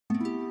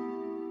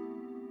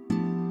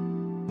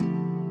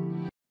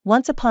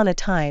Once upon a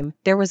time,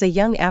 there was a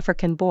young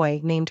African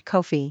boy named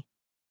Kofi.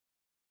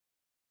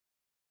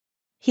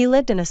 He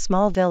lived in a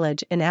small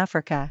village in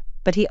Africa,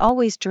 but he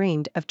always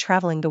dreamed of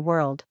traveling the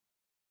world.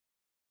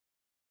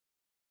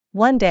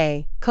 One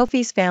day,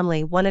 Kofi's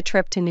family won a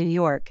trip to New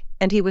York,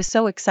 and he was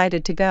so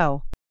excited to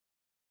go.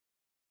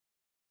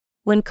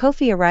 When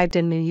Kofi arrived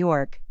in New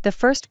York, the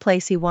first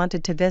place he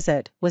wanted to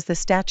visit was the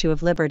Statue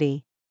of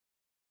Liberty.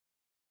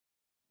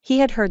 He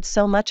had heard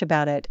so much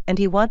about it and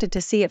he wanted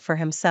to see it for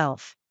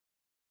himself.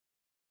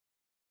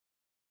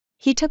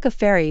 He took a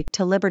ferry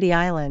to Liberty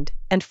Island,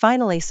 and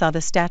finally saw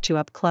the statue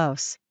up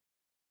close.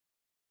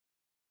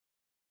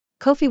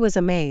 Kofi was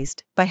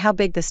amazed by how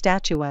big the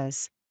statue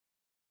was.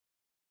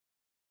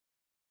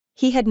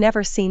 He had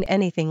never seen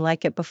anything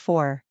like it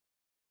before.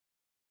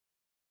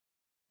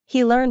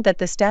 He learned that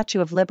the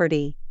Statue of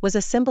Liberty was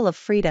a symbol of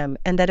freedom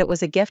and that it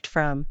was a gift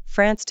from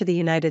France to the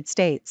United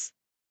States.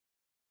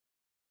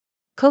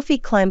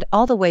 Kofi climbed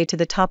all the way to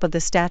the top of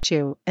the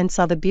statue and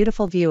saw the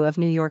beautiful view of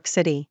New York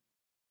City.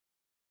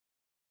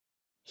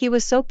 He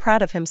was so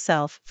proud of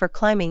himself for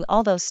climbing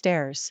all those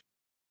stairs.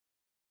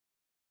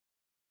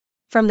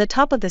 From the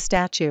top of the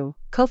statue,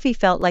 Kofi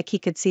felt like he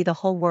could see the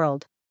whole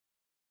world.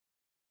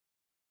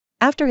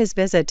 After his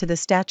visit to the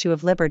Statue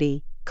of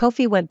Liberty,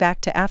 Kofi went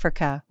back to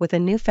Africa with a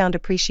newfound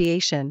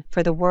appreciation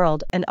for the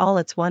world and all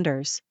its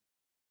wonders.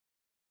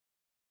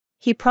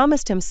 He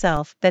promised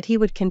himself that he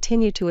would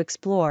continue to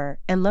explore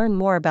and learn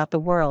more about the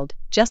world,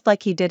 just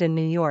like he did in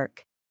New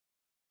York.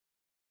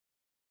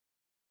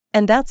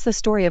 And that's the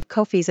story of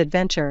Kofi's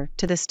adventure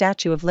to the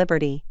Statue of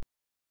Liberty.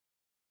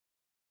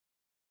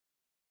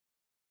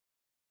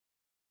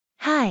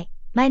 Hi,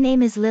 my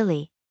name is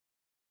Lily.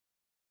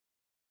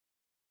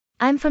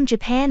 I'm from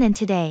Japan and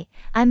today,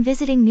 I'm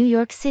visiting New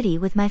York City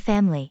with my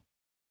family.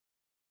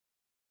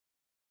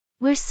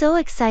 We're so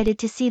excited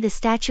to see the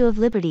Statue of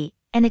Liberty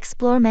and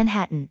explore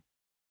Manhattan.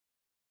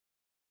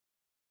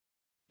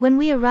 When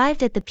we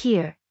arrived at the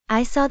pier,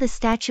 I saw the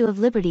Statue of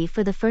Liberty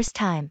for the first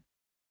time.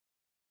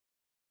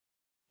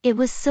 It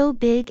was so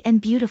big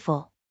and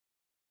beautiful.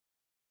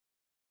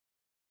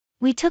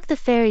 We took the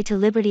ferry to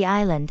Liberty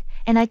Island,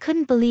 and I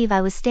couldn't believe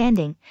I was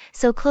standing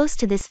so close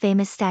to this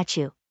famous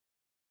statue.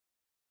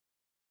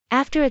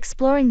 After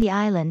exploring the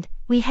island,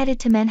 we headed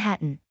to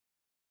Manhattan.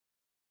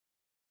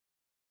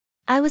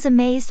 I was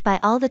amazed by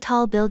all the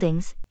tall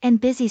buildings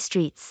and busy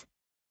streets.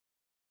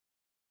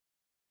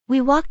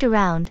 We walked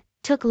around,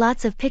 took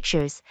lots of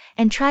pictures,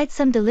 and tried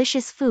some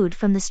delicious food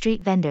from the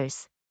street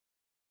vendors.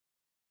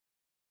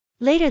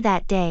 Later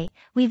that day,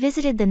 we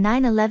visited the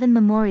 9/11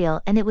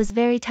 Memorial and it was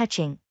very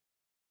touching.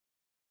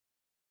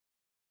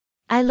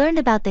 I learned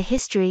about the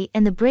history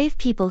and the brave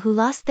people who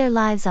lost their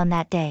lives on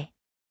that day.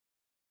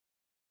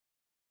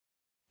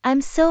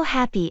 I'm so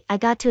happy I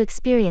got to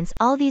experience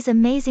all these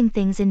amazing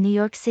things in New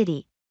York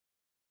City.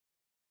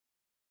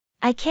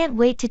 I can't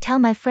wait to tell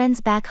my friends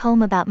back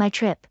home about my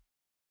trip.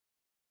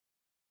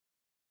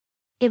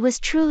 It was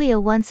truly a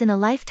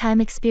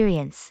once-in-a-lifetime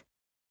experience.